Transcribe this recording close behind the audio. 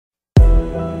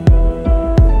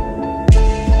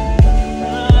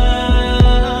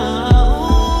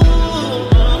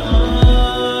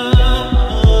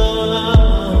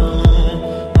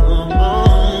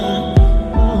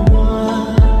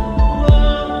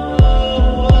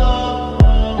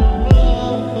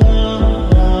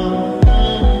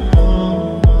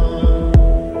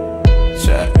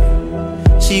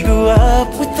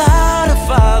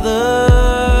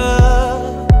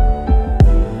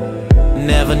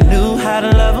knew how to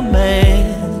love a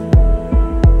man.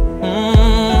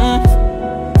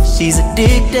 She's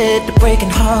addicted to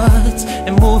breaking hearts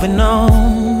and moving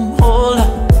on. Hold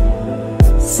up.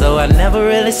 So I never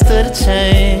really stood a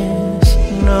chance,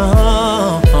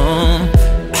 no.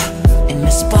 In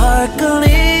the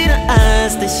sparkling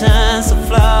eyes, they shine so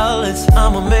flawless.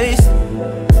 I'm amazed,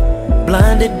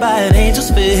 blinded by an angel's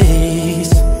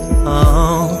face.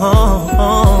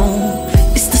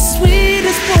 It's the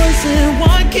sweetest poison,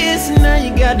 one kiss and now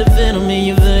you got the venom in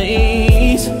your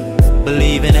veins.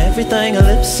 Believe in everything her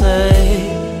lips say.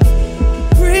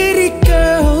 Pretty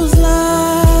girls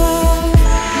lie.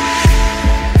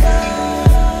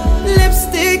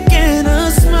 Lipstick and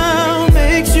a smile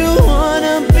makes you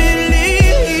wanna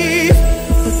believe.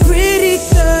 But pretty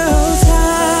girls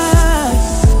hide.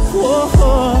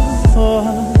 Whoa,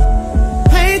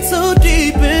 pain so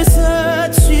deep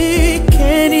inside she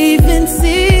can't even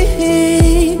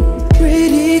see.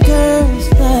 Pretty girls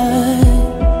lie.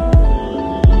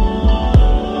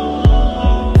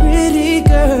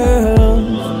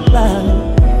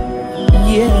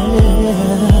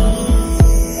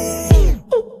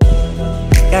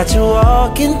 Got you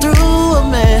walking through a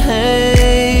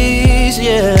maze,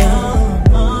 yeah.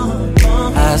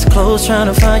 Eyes closed trying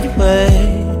to find your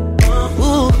way.